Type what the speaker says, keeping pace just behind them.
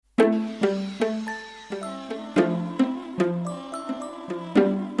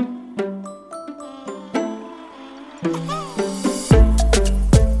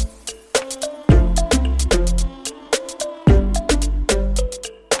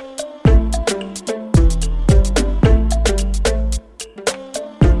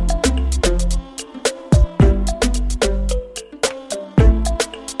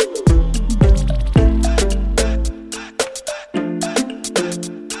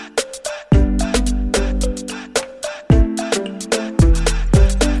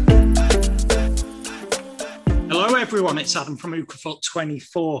everyone. It's Adam from Ucrafoot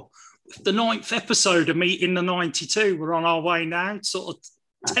 24. The 9th episode of Meeting the 92. We're on our way now. Sort of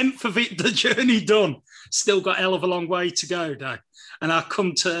 10th of it, the journey done. Still got a hell of a long way to go, though. And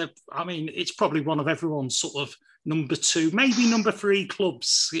it's probably one of everyone's sort of number 2, maybe number 3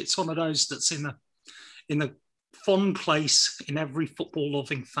 clubs. It's one of those that's in a fun place in every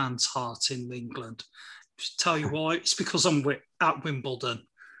football-loving fan's heart in England. Just tell you why. It's because I'm at Wimbledon.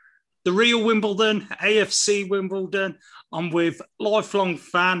 The real Wimbledon, AFC Wimbledon. I'm with lifelong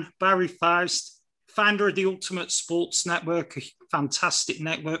fan Barry Faust, founder of the Ultimate Sports Network, a fantastic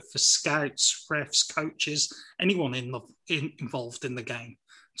network for scouts, refs, coaches, anyone involved in the game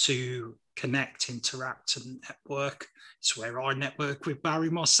to connect, interact, and network. It's where I network with Barry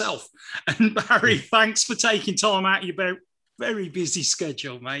myself. And Barry, thanks for taking time out of your very busy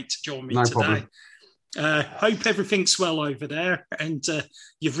schedule, mate, to join me today. Problem. Hope everything's well over there, and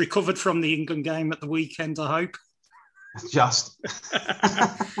you've recovered from the England game at the weekend, I hope. Just.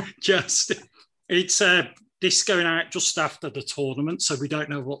 It's this going out just after the tournament, so we don't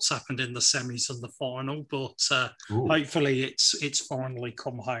know what's happened in the semis and the final, but hopefully it's finally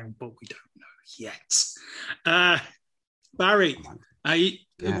come home, but we don't know yet. Barry, we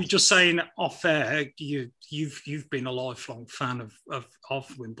were just saying off air, you've been a lifelong fan of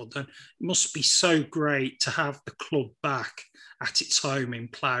Wimbledon. It must be so great to have the club back at its home in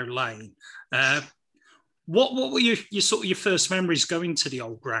Plough Lane. What were your first memories going to the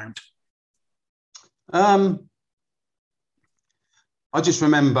old ground? I just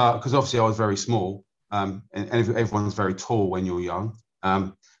remember, because obviously I was very small, and everyone's very tall when you're young.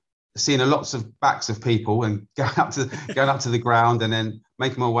 Seeing lots of backs of people and going up to the ground, and then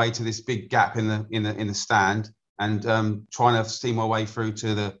making my way to this big gap in the stand, and trying to see my way through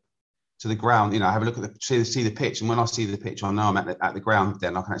to the ground. Have a look at see the pitch, and when I see the pitch, I know I'm at the ground.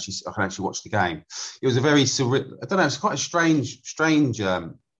 Then I can actually watch the game. It was a very surreal. I don't know. It's quite a strange.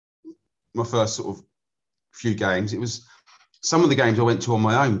 My first sort of few games. It was some of the games I went to on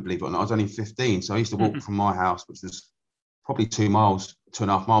my own. Believe it or not, I was only 15, so I used to walk from my house, which was probably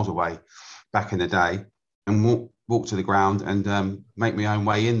 2.5 miles away back in the day, and walk to the ground and make my own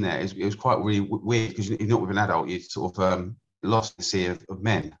way in there. It was quite really weird, because you're not with an adult, you're sort of lost in the sea of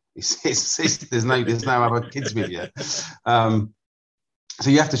men. There's no other kids with you. So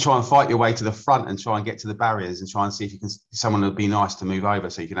you have to try and fight your way to the front and try and get to the barriers and try and see if someone would be nice to move over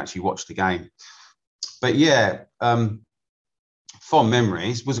so you can actually watch the game. But yeah, fond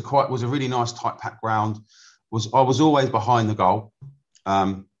memories. Was a really nice tight packed ground. I was always behind the goal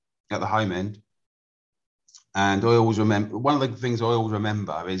at the home end, and I always remember, one of the things I always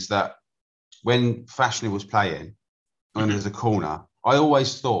remember is that when Fashanu was playing, when there's a corner, I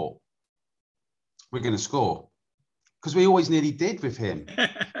always thought we're going to score, because we always nearly did with him.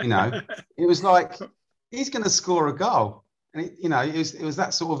 It was like he's going to score a goal, and it was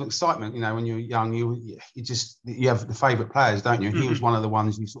that sort of excitement. When you're young, you have the favourite players, don't you? And he was one of the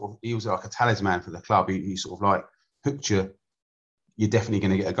ones he was like a talisman for the club. He sort of like hooked you. You're definitely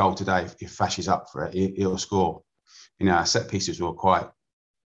going to get a goal today if Fash is up for it. He'll score. Our set pieces were quite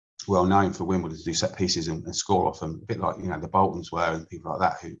well known for Wimbledon to do set pieces and score off them, a bit like the Boltons were and people like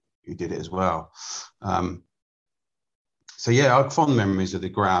that who did it as well. So yeah, I have fond memories of the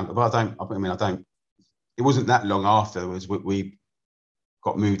ground, but I don't. It wasn't that long afterwards we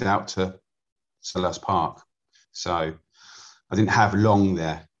got moved out to Selhurst Park, so I didn't have long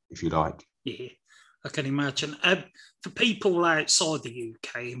there, if you like. Yeah, I can imagine. For people outside the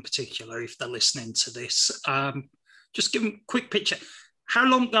UK in particular, if they're listening to this, just give them a quick picture.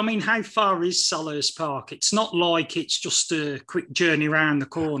 How far is Selhurst Park? It's not like it's just a quick journey around the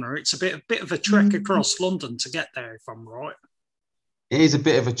corner. It's a bit of a trek across London to get there, if I'm right. It is a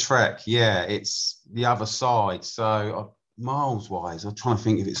bit of a trek, yeah. It's the other side. So miles-wise, I'm trying to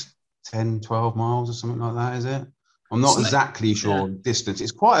think if it's 10, 12 miles or something like that, is it? I'm not exactly sure distance.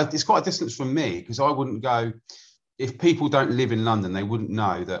 It's quite a distance from me, because I wouldn't go... If people don't live in London, they wouldn't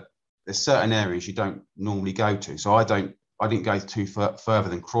know that there's certain areas you don't normally go to. So I didn't go too further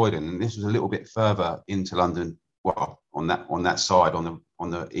than Croydon, and this was a little bit further into London. Well, on that side, on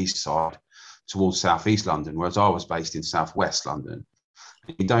the east side, towards southeast London, whereas I was based in southwest London.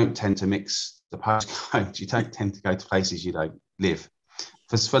 You don't tend to mix the postcodes. You don't tend to go to places you don't live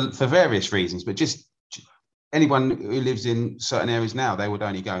for various reasons. But just anyone who lives in certain areas now, they would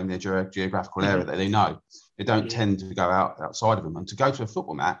only go in their geographical area that they know. They don't tend to go outside of them. And to go to a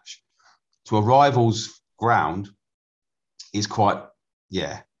football match, to a rival's ground, is quite,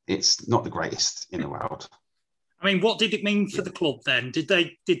 it's not the greatest in the world. What did it mean for the club then? Did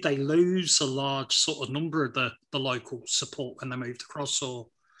they lose a large sort of number of the local support when they moved across? Or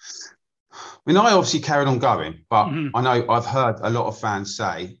I mean, I obviously carried on going, but Mm-hmm. I know I've heard a lot of fans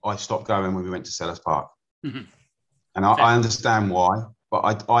say I stopped going when we went to Sellers Park. Mm-hmm. And I understand why,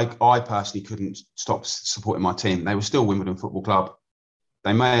 but I personally couldn't stop supporting my team. They were still Wimbledon Football Club.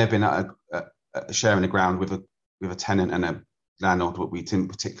 They may have been sharing the ground with a tenant and a landlord that we didn't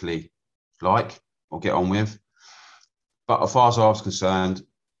particularly like or get on with. But as far as I was concerned,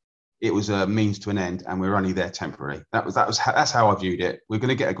 it was a means to an end, and we were only there temporarily. That's how I viewed it. We're going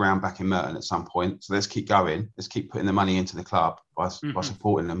to get a ground back in Merton at some point, so let's keep going. Let's keep putting the money into the club by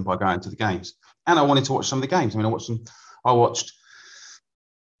supporting them, by going to the games. And I wanted to watch some of the games. I mean, I watched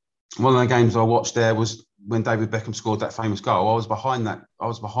one of the games I watched there was when David Beckham scored that famous goal. I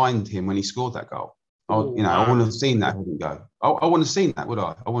was behind him when he scored that goal. I wouldn't have seen that if I didn't go. I wouldn't have seen that, would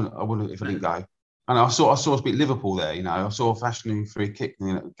I? I wouldn't if I didn't go. And I saw us beat Liverpool there. I saw a fashionable free kick,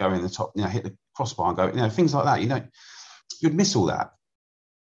 go in the top, hit the crossbar and go, things like that. You'd miss all that.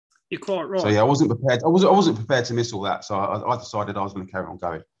 You're quite right. So yeah, I wasn't prepared. I wasn't prepared to miss all that. So I decided I was going to carry on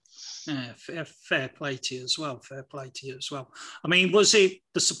going. Yeah, fair play to you as well. I mean, was it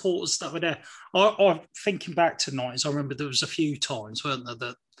the supporters that were there? I thinking back to nights, I remember there was a few times, weren't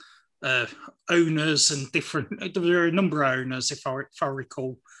there, that owners and there were a number of owners, if I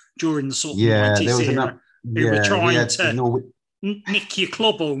recall, during the sort of 90s era, who were trying to nick your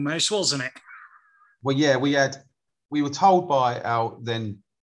club almost, wasn't it? Well, yeah, we were told by our then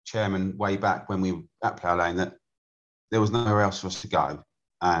chairman way back when we were at Plough Lane that there was nowhere else for us to go,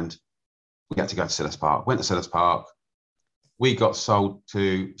 and we had to go to Sellers Park. Went to Sellers Park. We got sold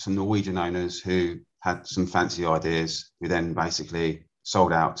to some Norwegian owners who had some fancy ideas, who then basically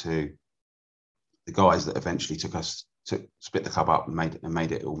sold out to the guys that eventually took us to split the club up and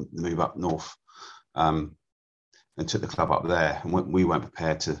made it all move up north, and took the club up there. And we weren't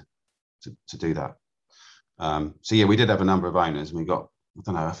prepared to do that. So yeah, we did have a number of owners, and we got, I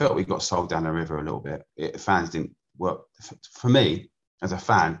don't know, I felt we got sold down the river a little bit. Fans didn't work for me as a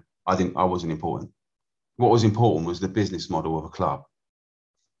fan. I wasn't important. What was important was the business model of a club,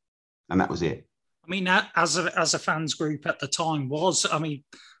 and that was it. I mean, as a fans group at the time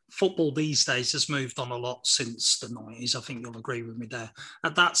football these days has moved on a lot since the 90s. I think you'll agree with me there.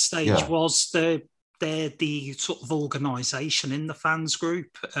 At that stage, was the sort of organisation in the fans group?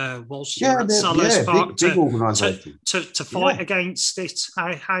 Was Sellers Park big organisation to fight against it?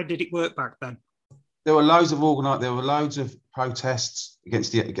 How did it work back then? There were loads of protests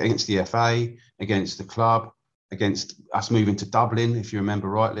against the FA, against the club, against us moving to Dublin, if you remember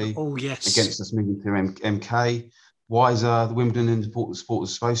rightly. Oh yes. Against us moving to MK. WISA, the Wimbledon Independent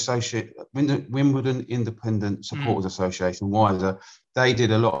Supporters Association, Wimbledon Independent Supporters Association, WISA, they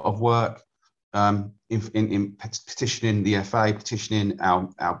did a lot of work in petitioning the FA, petitioning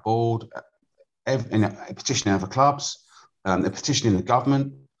our board, petitioning other clubs, petitioning the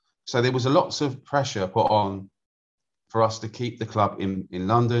government. So there was lots of pressure put on for us to keep the club in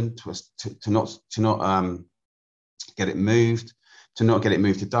London, to not get it moved, to not get it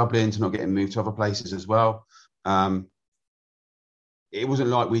moved to Dublin, to not get it moved to other places as well. It wasn't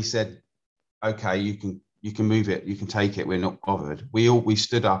like we said, okay, you can move it, you can take it, we're not bothered. We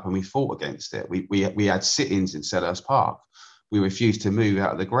stood up and we fought against it. We had sit-ins in Sellers Park. We refused to move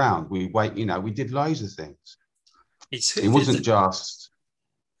out of the ground. We did loads of things. It wasn't just.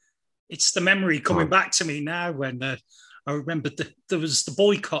 It's the memory coming back to me now when I remember there was the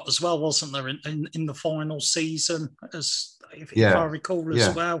boycott as well, wasn't there, in the final season, if I recall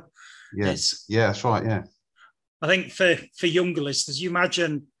as well. Yes, yeah, that's right, yeah. I think for younger listeners, you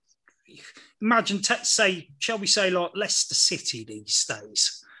imagine, shall we say, like Leicester City these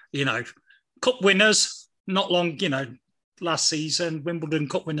days, cup winners, not long, last season, Wimbledon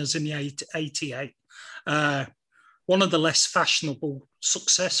Cup winners in the 88. One of the less fashionable,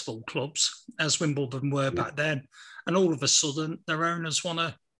 successful clubs, as Wimbledon were back then. And all of a sudden, their owners want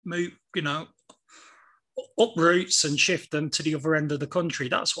to move, uproots and shift them to the other end of the country.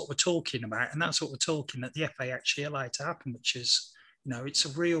 That's what we're talking about. And that's what we're talking that the FA actually allowed to happen, which is, it's a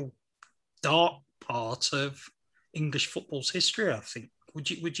real dark part of English football's history, I think. Would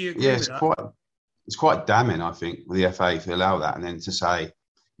you agree with that? It's quite damning, I think, with the FA to allow that and then to say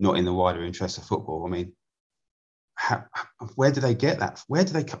not in the wider interest of football. I mean, where do they get that?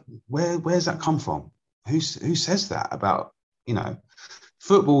 Where's that come from? Who says that about,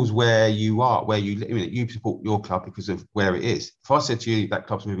 football's where you are, where you live. You support your club because of where it is. If I said to you that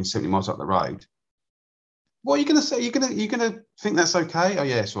club's moving 70 miles up the road, what are you going to say? You're going to think that's okay? Oh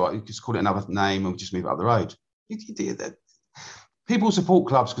yeah, it's all right. You just call it another name and just move it up the road. People support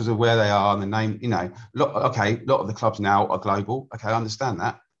clubs because of where they are and the name. A lot of the clubs now are global. Okay, I understand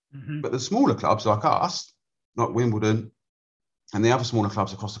that. Mm-hmm. But the smaller clubs like us, like Wimbledon, and the other smaller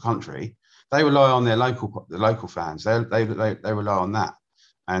clubs across the country, they rely on the local fans. They rely on that,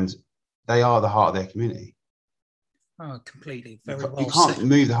 and they are the heart of their community. Oh, completely. Very well You can't said.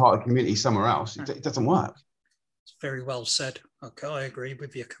 move the heart of the community somewhere else. It doesn't work. It's very well said. Okay, I agree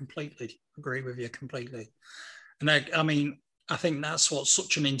with you completely. And I mean, I think that's what's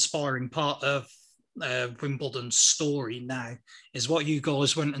such an inspiring part of Wimbledon's story now is what you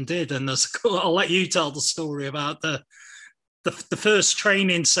guys went and did. And I'll let you tell the story about the first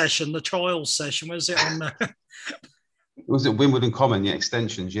training session, the trial session. Was it on? It was at Wimbledon Common,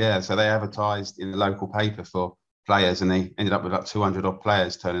 extensions, So they advertised in the local paper for players, and they ended up with like 200 odd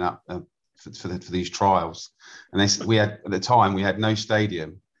players turning up for these trials. And we had at the time we had no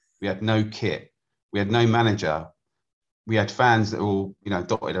stadium, we had no kit, we had no manager, we had fans that were all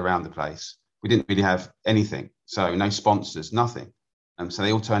dotted around the place. We didn't really have anything, so no sponsors, nothing. So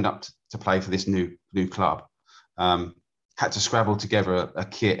they all turned up to play for this new club. Had to scrabble together a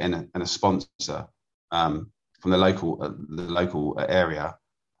kit and a sponsor from the local area,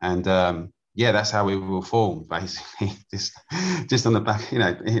 and that's how we were formed, basically, just on the back, in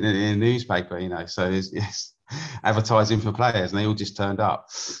a newspaper, So it's advertising for players, and they all just turned up.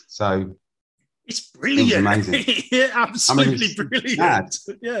 So it's brilliant. It was amazing. Yeah, absolutely brilliant. Mad.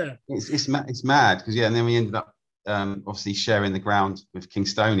 Yeah, it's mad because and then we ended up obviously sharing the ground with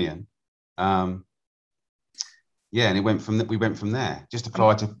Kingstonian. And we went from there. We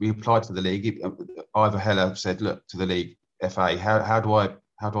applied to the league. Ivor Heller said, "Look, to the league FA, how do I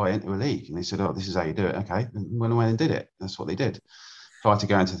enter a league?" And they said, "Oh, this is how you do it." Okay, and went away and did it. That's what they did. Tried to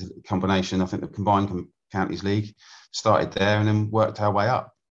go into the combination. I think the Combined Counties League, started there and then worked our way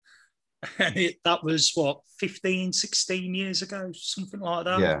up. And that was what, 15, 16 years ago, something like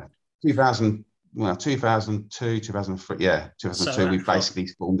that. Yeah, 2002, 2003. Yeah, 2002. So we basically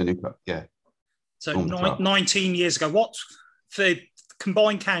formed a new club. Yeah. So 19 years ago. What for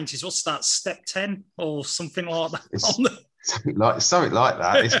Combined Counties? What's that? Step 10 or something like that? Something like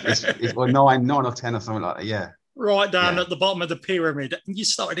that. It's or 9 or 10 or something like that. Yeah. Right down at the bottom of the pyramid, and you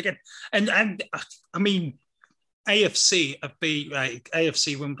started again. And I mean, AFC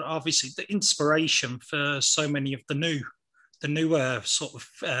AFC Wimbledon, obviously the inspiration for so many of the newer sort of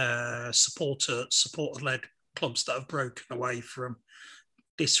supporter-led clubs that have broken away from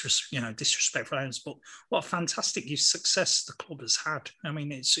disrespectful owners. But what a fantastic success the club has had. I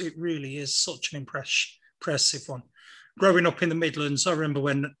mean, it really is such an impressive one. Growing up in the Midlands, I remember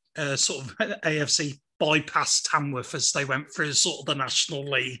when sort of AFC bypassed Tamworth as they went through sort of the National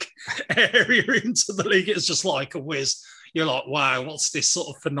League area into the league. It was just like a whiz. You're like, wow, what's this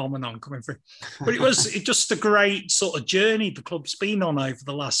sort of phenomenon coming through? But it was just a great sort of journey the club's been on over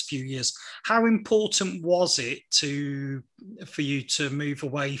the last few years. How important was it for you to move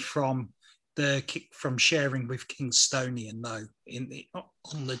away from sharing with Kingstonian though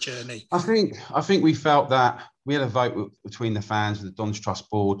on the journey? I think we felt that we had a vote between the fans and the Dons Trust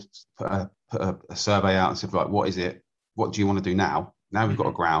board, put a survey out and said, right, what is it? What do you want to do now? Now we've got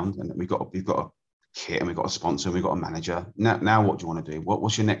a ground and we've got a kit and we've got a sponsor and we've got a manager. Now what do you want to do?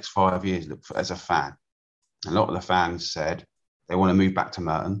 What's your next 5 years look for as a fan? A lot of the fans said they want to move back to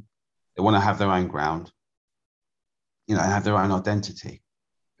Merton. They want to have their own ground, and have their own identity.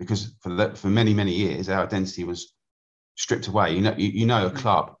 Because for many, many years, our identity was stripped away. A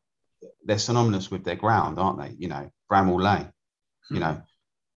club, they're synonymous with their ground, aren't they? Bramall Lane.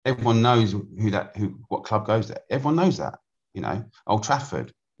 Everyone knows what club goes there. Everyone knows that. Old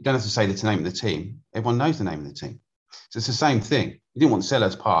Trafford. You don't have to say the name of the team. Everyone knows the name of the team. So it's the same thing. You didn't want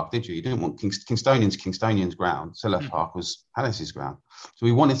Selhurst Park, did you? You didn't want Kingstonian's ground. Selhurst Park was Palace's ground. So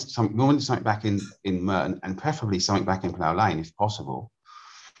we wanted something back in Merton, and preferably something back in Plough Lane if possible.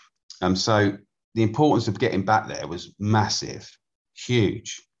 So the importance of getting back there was massive,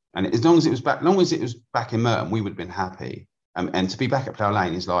 huge. And as long as it was back in Merton, we would have been happy. And to be back at Plough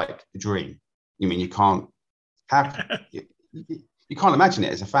Lane is like a dream. You can't imagine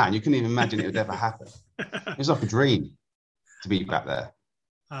it as a fan. You couldn't even imagine it would ever happen. It was like a dream to be back there.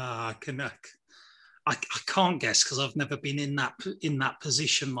 I can't guess because I've never been in that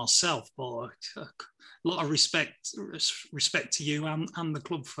position myself. But a lot of respect to you and the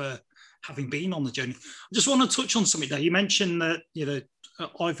club for having been on the journey. I just want to touch on something there. You mentioned that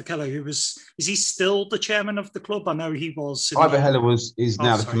Ivor Heller, is he still the chairman of the club? I know he was. Ivor Heller is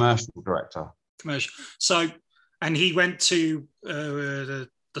now the commercial director. So, and he went to the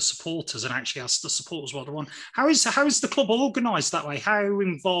supporters and actually asked the supporters what they want. How is the club organised that way? How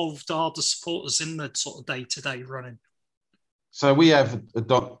involved are the supporters in the sort of day-to-day running? So we have a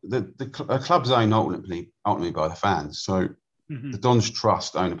club's owned ultimately by the fans. So the Dons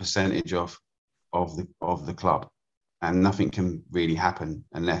Trust own a percentage of the club. and nothing can really happen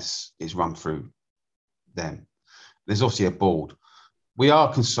unless it's run through them. There's obviously a board. We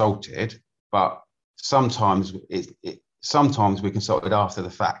are consulted, but sometimes sometimes we're consulted after the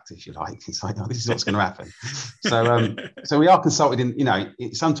fact, if you like. It's like, oh, this is what's going to happen. So we are consulted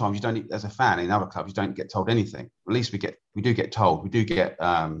in, sometimes you don't, as a fan in other clubs, you don't get told anything. At least we do get told. We do get,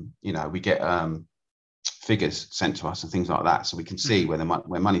 we get figures sent to us and things like that, so we can see where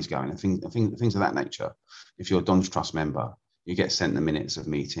money's going and things of that nature. If you're a Don's Trust member, you get sent the minutes of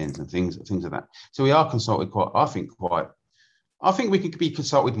meetings and things like that. So we are consulted quite. I think we could be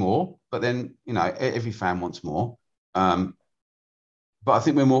consulted more, but then every fan wants more. But I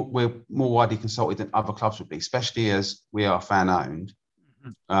think we're more widely consulted than other clubs would be, especially as we are fan owned.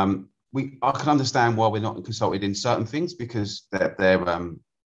 I can understand why we're not consulted in certain things, because they're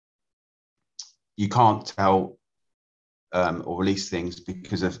you can't tell or release things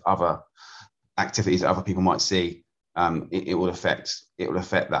because of other activities that other people might see. It will affect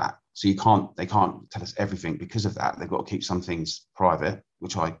that. So they can't tell us everything because of that. They've got to keep some things private,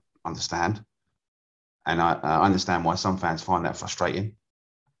 which I understand. And I understand why some fans find that frustrating,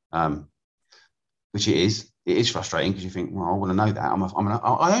 which it is. It is frustrating because you think, well, I want to know that.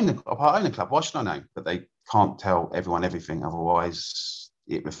 I own a club. Why should I know? But they can't tell everyone everything. Otherwise,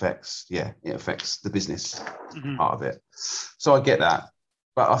 it affects the business part of it. So I get that.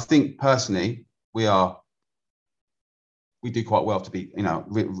 But I think personally, we do quite well to be,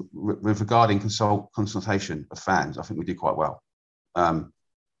 regarding consultation of fans. I think we do quite well.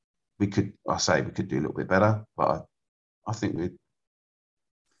 We could do a little bit better, but I think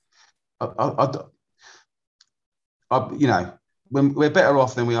when we're better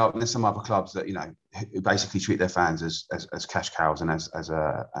off than we are than some other clubs that who basically treat their fans as cash cows and as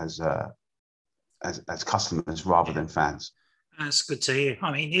customers rather than fans. That's good to hear.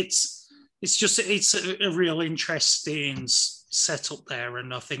 I mean, it's a real interesting setup there,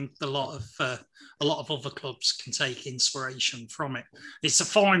 and I think a lot of other clubs can take inspiration from it. It's a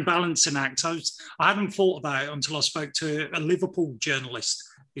fine balancing act. I hadn't thought about it until I spoke to a Liverpool journalist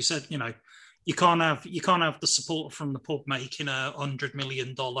who said, you can't have the support from the pub making $100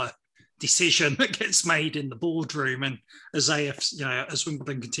 million decision that gets made in the boardroom, and as as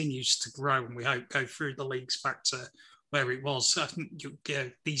Wimbledon continues to grow and we hope go through the leagues back to where it was, I think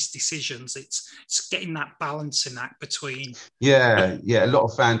these decisions, it's getting that balancing act between. Yeah. A lot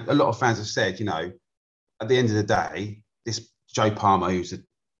of fans have said, at the end of the day, this Joe Palmer, who's the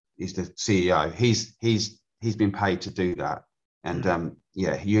CEO, he's been paid to do that, and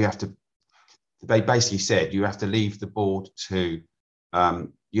you have to. They basically said you have to leave the board to.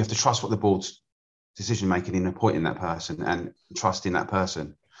 You have to trust what the board's decision making in appointing that person and trust in that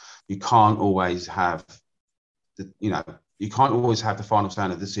person. You can't always have. You can't always have the final say on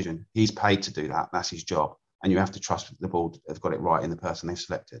the decision. He's paid to do that. That's his job. And you have to trust the board have got it right in the person they've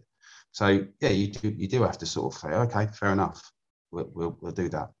selected. So, yeah, you do have to sort of say, okay, fair enough. We'll do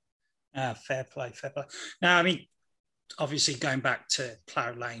that. Fair play. Now, I mean, obviously going back to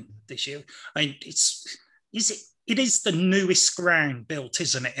Plough Lane this year, I mean, it is the newest ground built,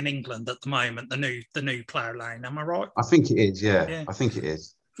 isn't it, in England at the moment, the new Plough Lane, am I right? I think it is, yeah. I think it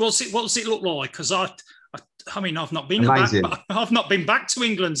is. What does it look like? Because I mean, I've not been back to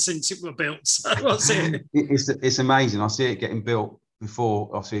England since it was built. So what's it? It's amazing. I see it getting built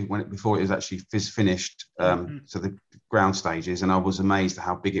before it was actually finished. So the ground stages, and I was amazed at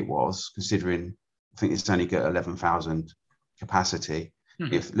how big it was, considering I think it's only got 11,000 capacity.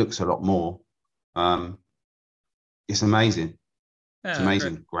 It looks a lot more. It's amazing. It's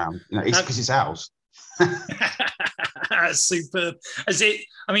amazing great. Ground. It's because it's ours. Superb.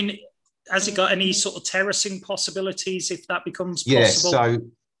 Has it got any sort of terracing possibilities if that becomes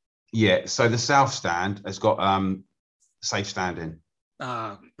possible? So the south stand has got safe standing.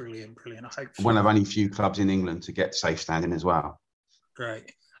 Brilliant. I hope one of only few clubs in England to get safe standing as well.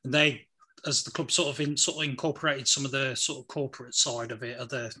 Great. And they, as the club sort of incorporated some of the sort of corporate side of it, are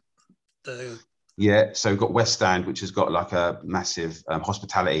the Yeah, so we've got West Stand, which has got like a massive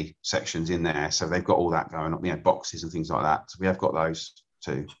hospitality sections in there. So they've got all that going on, boxes and things like that. So we have got those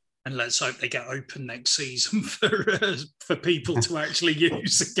too. And let's hope they get open next season for people to actually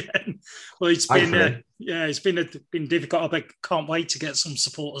use again. Well, it's been difficult. I can't wait to get some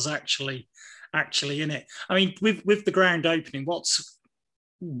supporters actually in it. I mean, with the ground opening,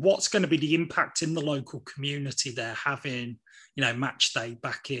 what's going to be the impact in the local community there having match day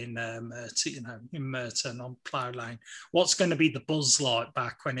back in Merton on Plough Lane? What's going to be the buzz like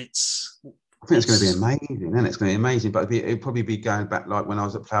back when it's? I think it's going to be amazing, and it's going to be amazing. But it'd probably be going back like when I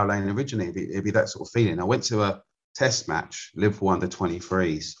was at Plough Lane originally. It'd be that sort of feeling. I went to a test match, Liverpool under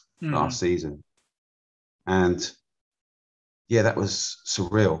 23s last season, and yeah, that was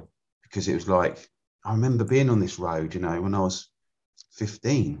surreal because it was like, I remember being on this road, when I was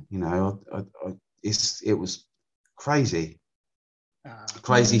 15, it was crazy,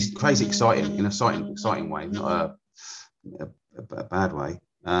 crazy exciting in a exciting way, not a bad way.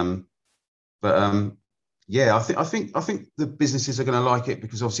 But yeah, I think the businesses are going to like it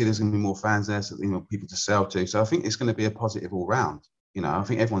because obviously there's going to be more fans there, so people to sell to. So I think it's going to be a positive all round. I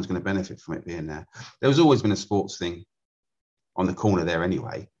think everyone's going to benefit from it being there. There's always been a sports thing on the corner there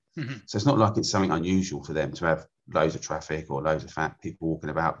anyway, so it's not like it's something unusual for them to have loads of traffic or loads of fat people walking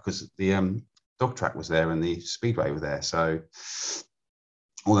about because the dog track was there and the speedway was there. So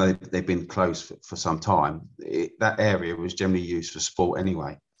although they've been closed for some time, that area was generally used for sport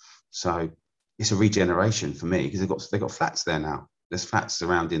anyway. So it's a regeneration for me because they've got flats there now. There's flats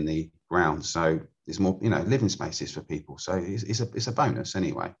surrounding the ground, so there's more living spaces for people. So it's a bonus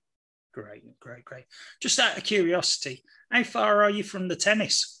anyway. Great. Just out of curiosity, how far are you from the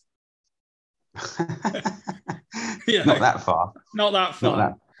tennis? Not that far. Not that far.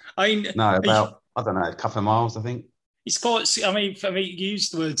 About I don't know, a couple of miles, I think. It's quite. I mean, for me, you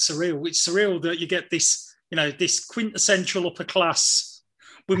used the word surreal. It's surreal that you get this, this quintessential upper class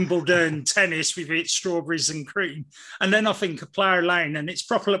Wimbledon tennis with its strawberries and cream, and then I think of Plough Lane, and it's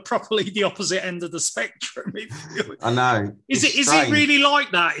properly the opposite end of the spectrum. I know. Is it really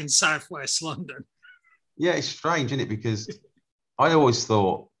like that in southwest London? Yeah, it's strange, isn't it? Because I always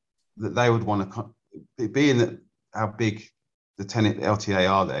thought that they would want to, being that how big the tennis LTA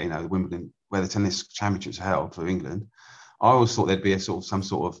are there, the Wimbledon, where the tennis championships are held for England. I always thought there'd be some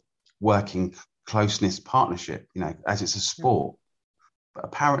sort of working closeness partnership, as it's a sport. But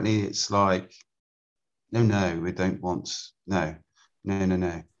apparently it's like, no, we don't want, no.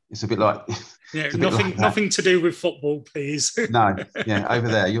 It's a bit like... Yeah, nothing to do with football, please. No, yeah, over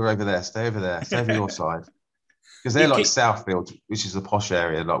there. You're over there. Stay over there. Stay over your side. Because they're like Southfield, which is a posh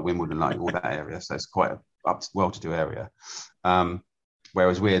area, like Wimbledon, like all that area. So it's quite a well-to-do area.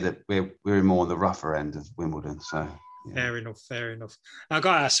 Whereas we're more on the rougher end of Wimbledon. So yeah. Fair enough. I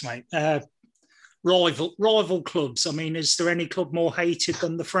got to ask, mate, rival clubs. I mean, is there any club more hated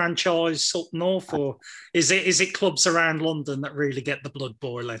than the franchise up north, or is it clubs around London that really get the blood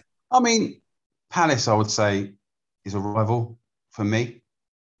boiling? I mean, Palace, I would say, is a rival for me.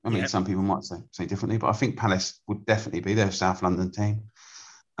 I mean, some people might say differently, but I think Palace would definitely be their South London team.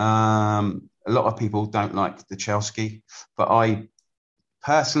 A lot of people don't like the Chelsea, but I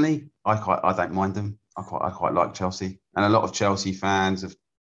personally, I don't mind them. I quite like Chelsea, and a lot of Chelsea fans have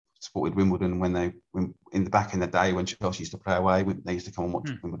supported Wimbledon when in the back in the day when Chelsea used to play away. They used to come and watch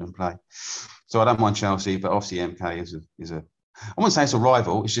Wimbledon play. So I don't mind Chelsea, but obviously MK is a I wouldn't say it's a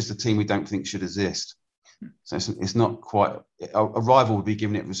rival. It's just a team we don't think should exist. So it's not quite a rival would be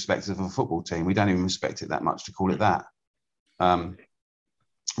giving it respect of a football team. We don't even respect it that much to call it that.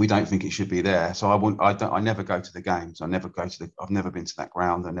 We don't think it should be there. So I never go to the games. I've never been to that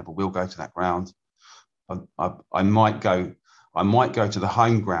ground. I never will go to that ground. I might go to the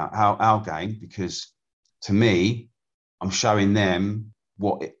home ground, our game, because to me, I'm showing them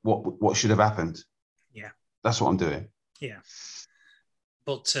what should have happened. Yeah, that's what I'm doing. Yeah,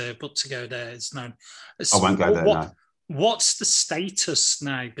 but to go there is no. I won't go there. No. What's the status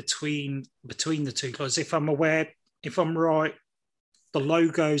now between the two clubs? If I'm right, the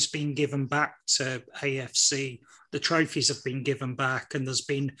logo's been given back to AFC. The trophies have been given back, and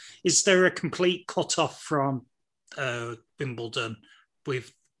is there a complete cut off from Wimbledon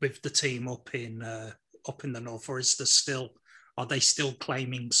with the team up in the north, or are they still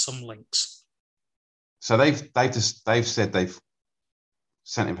claiming some links? So they've said they've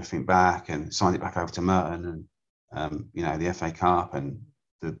sent everything back and signed it back over to Merton, and the FA Cup and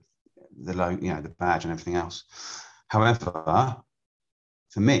the the badge and everything else. However,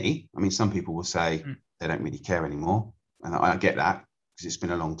 for me, I mean, some people will say they don't really care anymore, and I get that because it's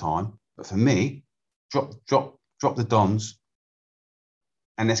been a long time. But for me, drop the Dons,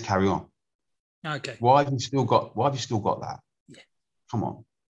 and let's carry on. Okay. Why have you still got that? Yeah. Come on.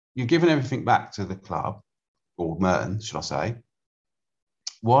 You've given everything back to the club, or Merton, should I say.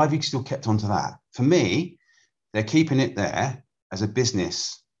 Why have you still kept on to that? For me, they're keeping it there as a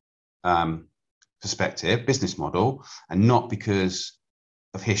business perspective, business model, and not because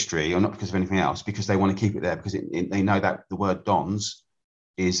of history or not because of anything else, because they want to keep it there because they know that the word Dons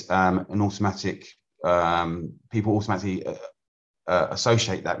is an automatic, people automatically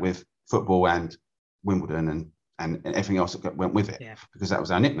associate that with football and Wimbledon and everything else that went with it, because that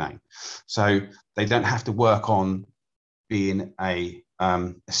was our nickname. So they don't have to work on being a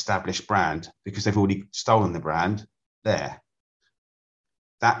established brand because they've already stolen the brand there.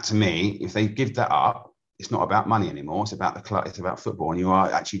 That, to me, if they give that up, it's not about money anymore. It's about the club. It's about football, and you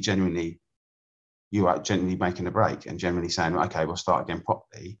are genuinely making a break and generally saying, okay, we'll start again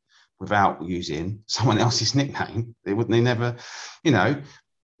properly without using someone else's nickname. They never, you know.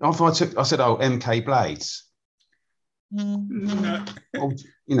 After I said, oh, MK Blades. No.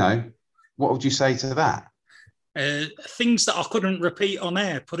 You know, what would you say to that? Things that I couldn't repeat on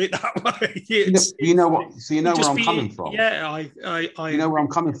air. Put it that way. You know what? So you know where I'm coming from. Yeah, I. You know where I'm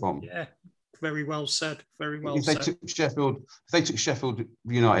coming from. Yeah, very well said. Very well if they took Sheffield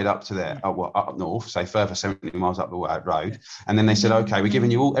United up to there, up north, say further 70 miles up the road, and then they said, okay, we're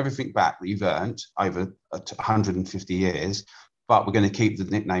giving you everything back that you've earned over 150 years, but we're going to keep the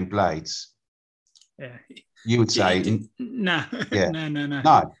nickname Blades. Yeah. You would say no. Yeah.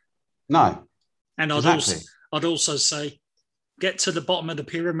 No. And I'd also say, get to the bottom of the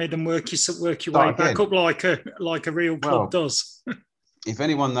pyramid and work your way back up like a real club does. If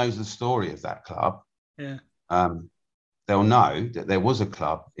anyone knows the story of that club, yeah, they'll know that there was a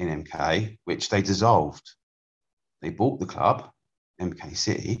club in MK which they dissolved. They bought the club, MK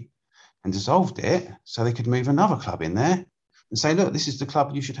City, and dissolved it so they could move another club in there and say, look, this is the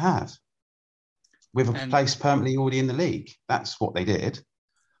club you should have, with a place permanently already in the league. That's what they did.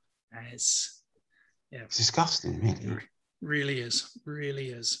 It's disgusting, really. Really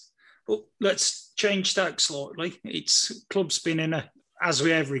is. But let's change that slightly. Club's been as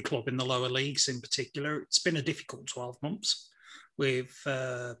with every club in the lower leagues in particular, it's been a difficult 12 months with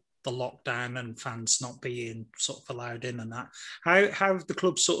the lockdown and fans not being sort of allowed in and that. How have the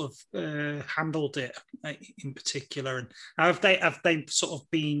clubs sort of handled it in particular, and how have they sort of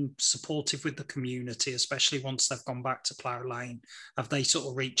been supportive with the community, especially once they've gone back to Plough Lane? Have they sort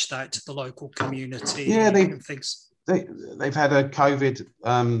of reached out to the local community? Yeah, they've had a COVID,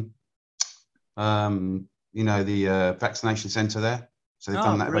 the vaccination centre there. So they've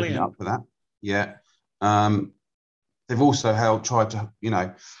done that, opening up for that. Yeah. They've also tried to,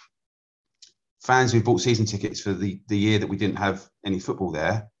 fans who bought season tickets for the year that we didn't have any football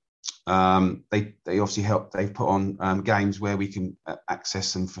there. They obviously helped. They've put on games where we can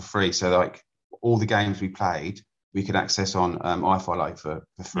access them for free. So like all the games we played, we could access on iFi Live for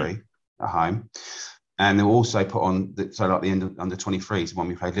free at home. And they'll also put on, the end of under 23s, when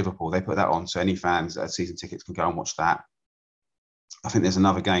we played Liverpool, they put that on. So any fans that had season tickets can go and watch that. I think there's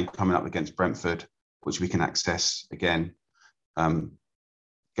another game coming up against Brentford, which we can access again. Go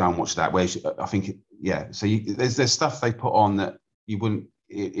and watch that. Where I think, So there's stuff they put on that you wouldn't.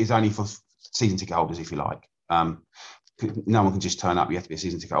 It is only for season ticket holders, if you like. No one can just turn up. You have to be a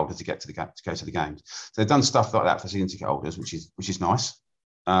season ticket holder to get to to go to the games. So they've done stuff like that for season ticket holders, which is nice,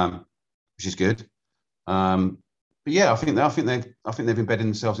 which is good. But yeah, I think they've embedded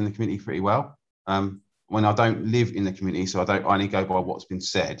themselves in the community pretty well. When I don't live in the community, so I only go by what's been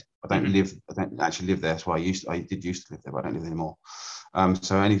said. I don't actually live there. So I did used to live there, but I don't live there anymore.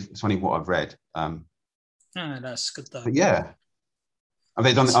 So it's only what I've read. That's good though. But yeah, and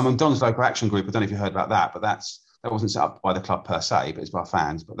they've done. I'm Don's Local Action Group. I don't know if you heard about that, but that wasn't set up by the club per se, but it's by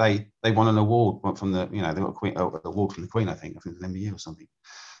fans. But they won an award from the, they got an award from the Queen, I think it's the end of the year or something.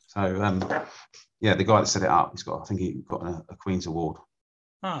 So the guy that set it up, he got a Queen's award.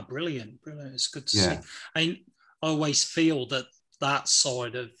 Brilliant! It's good to see. I always feel that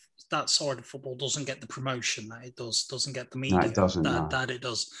side of football doesn't get the promotion that it does, doesn't get the media that it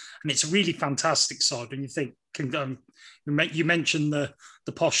does, and it's a really fantastic side. And you think, you mentioned the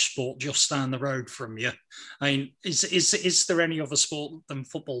posh sport just down the road from you. I mean, is there any other sport than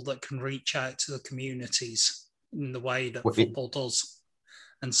football that can reach out to the communities in the way that football does?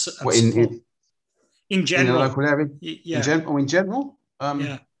 And in general, in the local area, in general.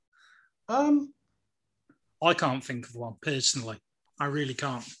 I can't think of one personally. I really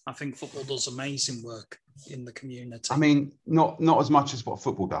can't. I think football does amazing work in the community. I mean, not as much as what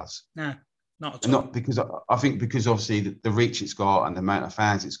football does. No, not at all. Not because because obviously the reach it's got and the amount of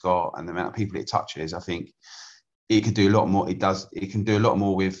fans it's got and the amount of people it touches, I think it could do a lot more. It can do a lot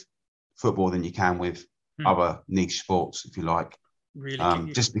more with football than you can with other niche sports, if you like. Really,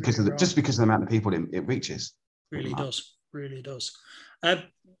 just because of the amount of people it reaches. Really does.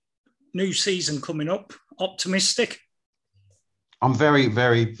 New season coming up. Optimistic? I'm very,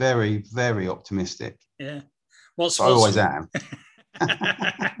 very, very, very optimistic. Yeah. I always am.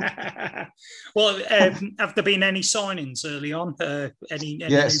 Well, have there been any signings early on? Any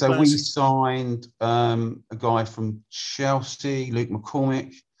so players? We signed a guy from Chelsea, Luke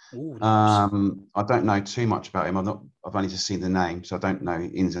McCormick. Ooh, nice. I don't know too much about him. I've only just seen the name, so I don't know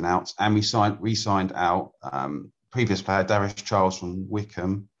ins and outs. And we signed out previous player Darius Charles from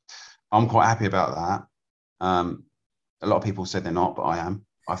Wickham. I'm quite happy about that. A lot of people said they're not, but I am.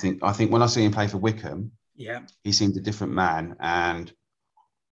 I think when I see him play for Wickham, Yeah. He seemed a different man, and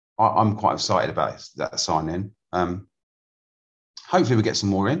I'm quite excited about that signing. Hopefully we get some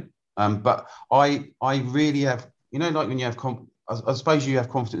more in. But I really have, like when you have, I suppose you have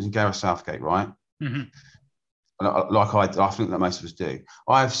confidence in Gareth Southgate, right? Mm-hmm. Like I think that most of us do.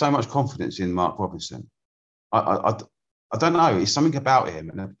 I have so much confidence in Mark Robinson. I don't know. It's something about him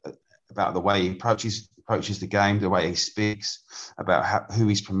and about the way he approaches the game, the way he speaks, about who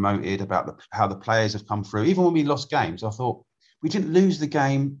he's promoted, about how the players have come through. Even when we lost games, I thought we didn't lose the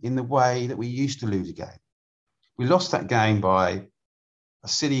game in the way that we used to lose a game. We lost that game by a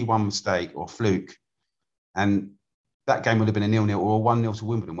silly one mistake or fluke, and that game would have been a 0-0 or a 1-0 to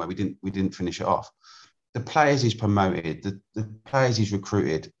Wimbledon where we didn't finish it off. The players he's promoted, the players he's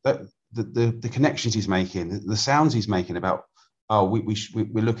recruited, the connections he's making, the sounds he's making about,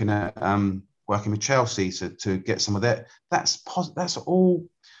 we're looking at working with Chelsea to get some of that. That's all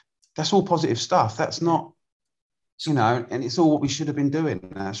positive stuff. That's not, and it's all what we should have been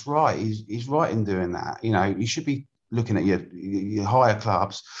doing. That's right. He's right in doing that. You should be looking at your higher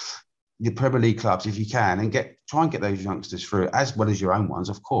clubs, your Premier League clubs, if you can, and try and get those youngsters through, as well as your own ones,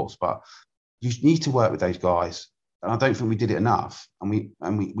 of course. But you need to work with those guys, and I don't think we did it enough. And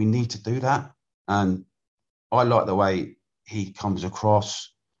we need to do that. And I like the way he comes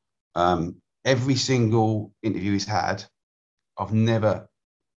across. Every single interview he's had, I've never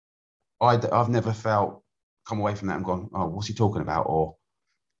felt come away from that and gone, oh, what's he talking about? Or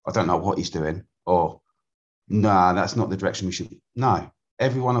I don't know what he's doing. Or nah, that's not the direction we should. No,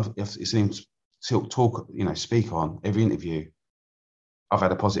 everyone I've seen him talk, speak on every interview, I've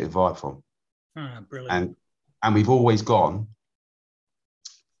had a positive vibe from. Brilliant. And we've always gone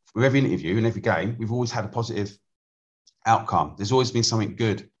with every interview and every game. We've always had a positive outcome. There's always been something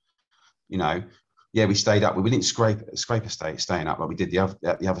good. Yeah, we stayed up. We didn't scrape a staying up like we did the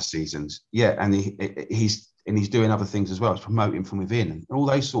other seasons. Yeah, and he's doing other things as well. He's promoting from within, and all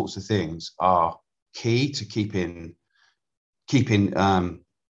those sorts of things are key to keeping the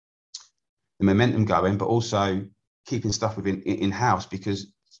momentum going, but also keeping stuff within in-house.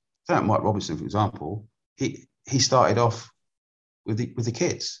 Because Mike Robinson, for example, he started off with the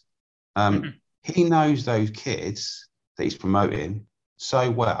kids. He knows those kids that he's promoting so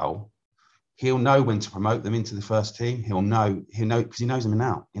well. He'll know when to promote them into the first team. He'll know because he knows them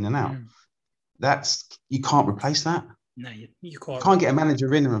in and out. That's, you can't replace that. No, you can't. You can't get a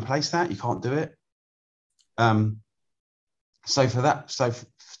manager in and replace that. You can't do it. So for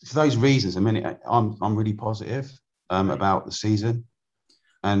those reasons, I'm really positive about the season,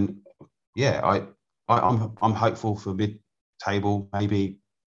 and yeah, I'm hopeful for mid-table, maybe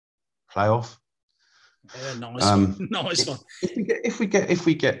playoff. Yeah, nice one. If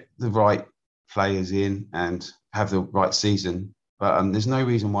we get the right players in and have the right season, but there's no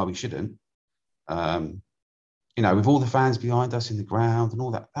reason why we shouldn't. With all the fans behind us in the ground and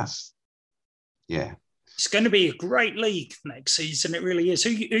all that, It's going to be a great league next season. It really is. Who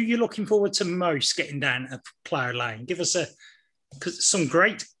are you looking forward to most getting down to Plough Lane? Give us some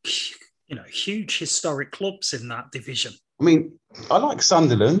great, huge historic clubs in that division. I like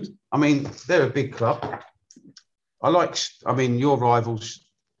Sunderland. They're a big club. Your rivals,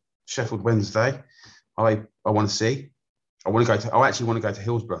 Sheffield Wednesday. I want to see. I actually want to go to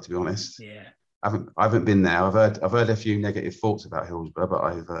Hillsborough, to be honest. Yeah. I haven't been there. I've heard a few negative thoughts about Hillsborough,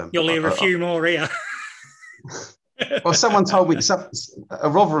 but you'll hear a few more here. Well, someone told me, a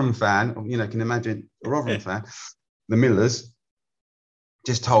Rotherham fan, can imagine a Rotherham fan, the Millers,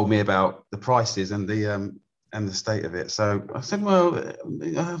 just told me about the prices and the state of it. So I said, well,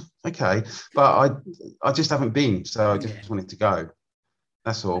 okay, but I just haven't been, so I just wanted to go.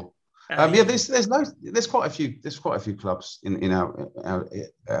 That's all. There's quite a few clubs in our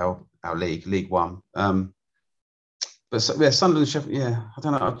League One. Sunderland, Sheffield. Yeah, I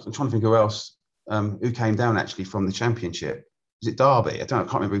don't know. I'm trying to think who else. Who came down actually from the Championship? Was it Derby? I can't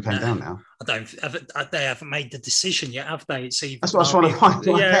remember who came down now. They haven't made the decision yet, have they? That's what I was trying to find.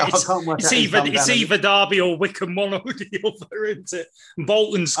 Yeah, it's either Derby or Wycombe, one or the other, isn't it? And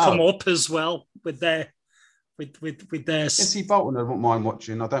Bolton's come up as well with their. See, Bolton, I don't mind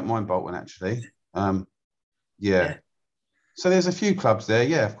watching. I don't mind Bolton actually. Yeah. So there's a few clubs there.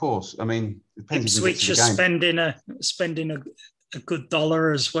 Yeah, of course. Ipswich are spending a good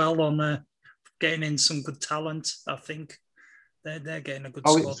dollar as well on getting in some good talent. I think they're getting a good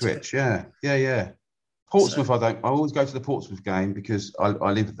squad. Ipswich, yeah. Portsmouth, I always go to the Portsmouth game because I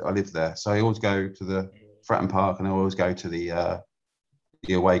live there. So I always go to the Fratton Park and I always go to the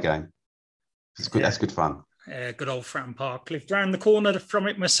away game. It's good. That's good fun. Good old Fratton Park. Lived around the corner from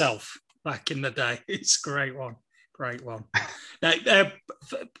it myself back in the day. It's a great one. Great one. Now,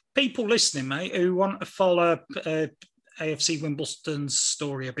 people listening, mate, who want to follow AFC Wimbledon's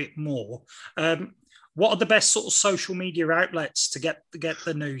story a bit more, what are the best sort of social media outlets to get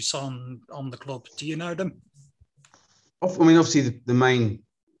the news on the club? Do you know them? I mean, obviously the main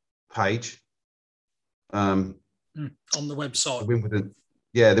page on the website.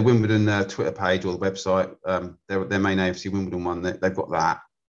 The Wimbledon Twitter page or the website. Their main AFC Wimbledon one. They've got that.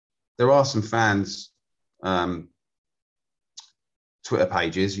 There are some fans Twitter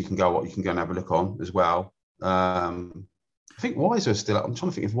pages you can go and have a look on as well. I think Wiser is still up. I'm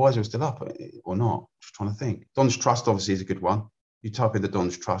trying to think if Wiser is still up or not. Just trying to think. Don's Trust obviously is a good one. You type in the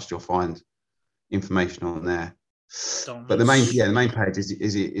Don's Trust, you'll find information on there. But the main page is the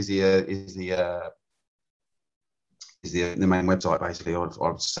main website basically. I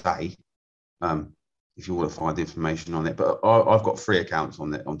would say if you want to find information on it. But I've got 3 accounts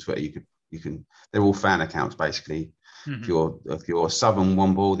on Twitter. You can. They're all fan accounts basically. Mm-hmm. If you're Southern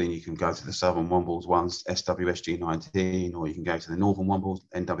Womble, then you can go to the Southern Wombles ones, SWSG19, or you can go to the Northern Wombles,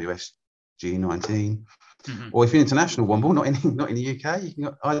 NWSG19. Mm-hmm. Or if you're international Womble, not in the UK, you can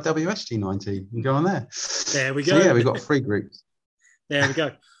go IWSG19. You can go on there. There we go. So, yeah, we've got 3 groups. There we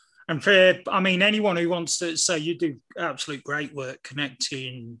go. And for anyone who wants to say you do absolute great work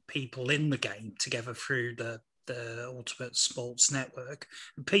connecting people in the game together through the Ultimate Sports Network.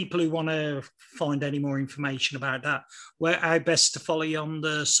 And people who want to find any more information about that, how best to follow you on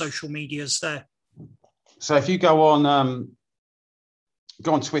the social medias there? So if you go on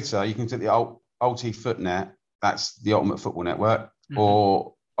Twitter, you can do the Ulti Footnet, that's the Ultimate Football Network, mm-hmm.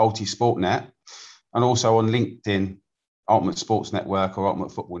 or Ulti Sportnet, and also on LinkedIn, Ultimate Sports Network or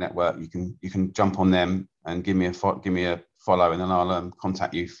Ultimate Football Network. You can jump on them and give me a follow, and then I'll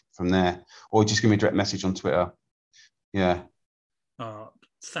contact you from there, or just give me a direct message on Twitter. Yeah.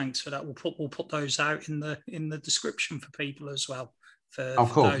 Thanks for that. We'll put those out in the description for people as well, for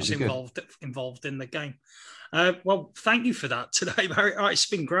those involved in the game. Well, thank you for that today, Barry. It's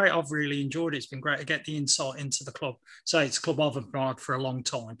been great. I've really enjoyed it. It's been great to get the insight into the club. So it's a club I've admired for a long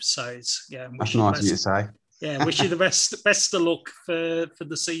time. So it's that's nice of you to say. Yeah, wish you the best of luck for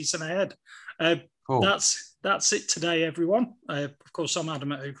the season ahead. Cool. That's it today, everyone. Of course, I'm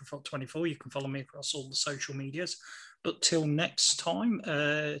Adam at Hookerfoot24. You can follow me across all the social medias. But till next time,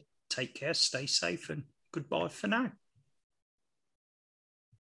 take care, stay safe, and goodbye for now.